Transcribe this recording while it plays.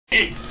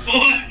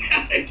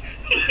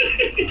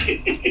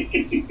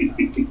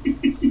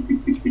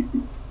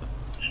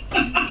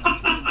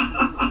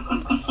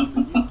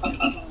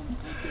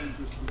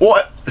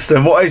What?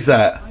 Stan, what is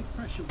that?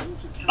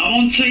 I'm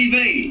on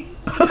TV.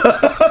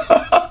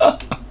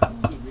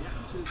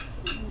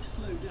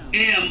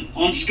 Yeah, I'm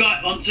on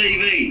Skype on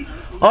TV.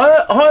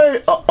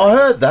 I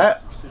heard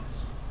that.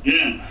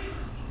 Yeah.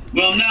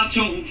 Well, I'm now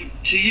talking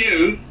to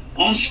you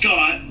on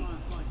Skype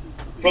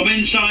from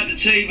inside the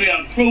TV.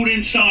 I crawled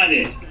inside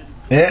it.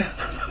 Yeah.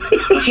 I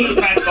took the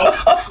back off.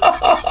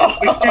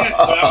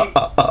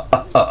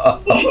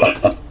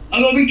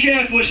 I've got to be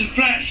careful. It's a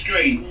flat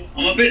screen.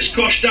 I'm a bit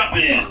squashed up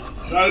in here,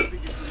 so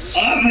I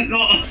haven't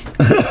got.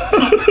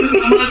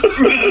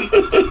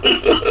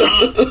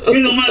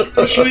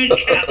 My screen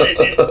cap.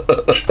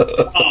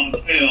 Oh,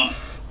 dear.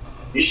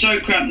 It's so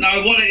crap.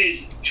 No, what it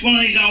is? It's one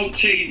of these old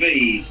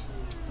TVs.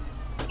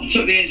 I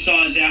took the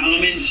insides out and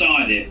I'm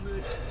inside it.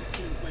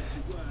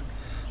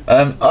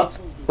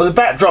 Well, the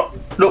backdrop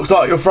looks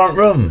like your front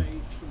room.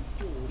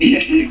 Yeah,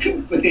 it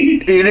could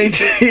be. You need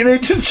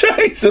to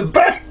change the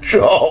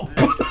backdrop.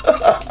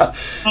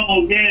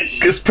 Oh yes.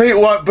 Because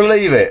people won't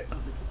believe it.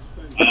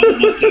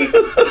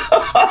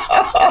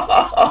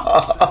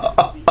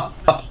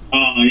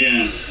 Oh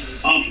yeah.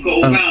 I forgot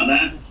all about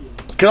that.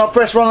 Can I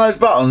press one of those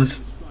buttons?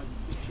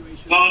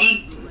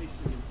 Pardon?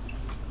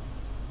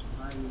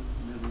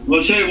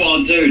 Well, I'll tell you what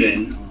I'll do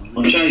then.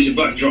 I'll change the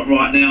backdrop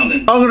right now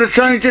then. I'm going to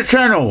change the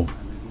channel.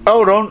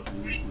 Hold on.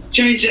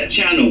 Change that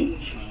channel.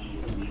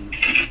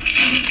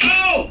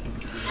 Oh!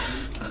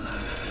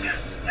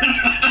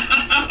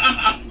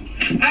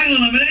 Hang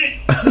on a minute.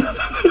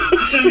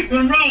 There's something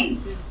gone wrong.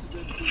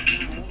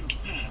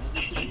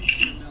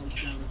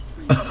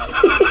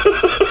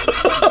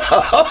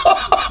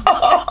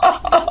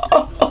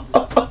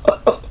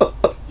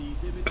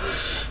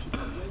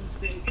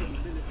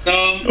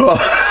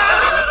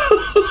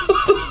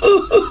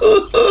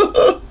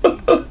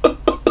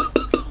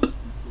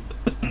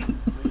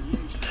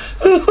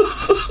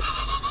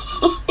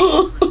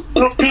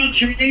 What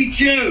country needs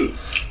you?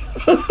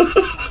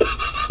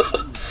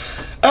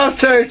 How's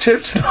Terry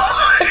Tips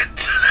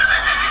tonight?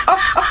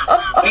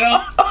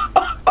 Well,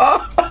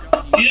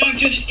 you don't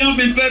just jump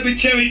in bed with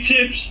Terry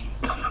Tips.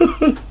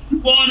 You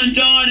wine and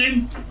dine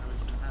him.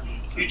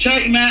 You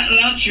take him out to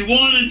lunch, you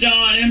wine and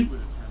dine him.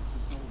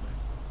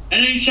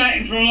 And then you take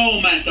him for an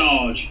oil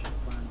massage.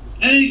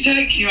 And then he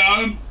takes you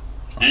home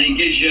and he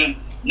gives you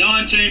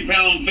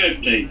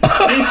 £19.50.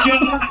 If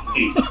you're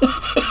happy.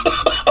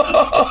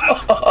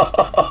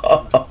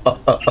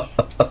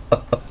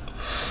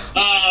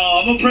 Oh,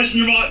 I'm not pressing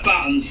the right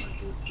buttons.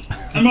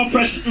 I'm not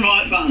pressing the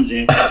right buttons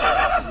here.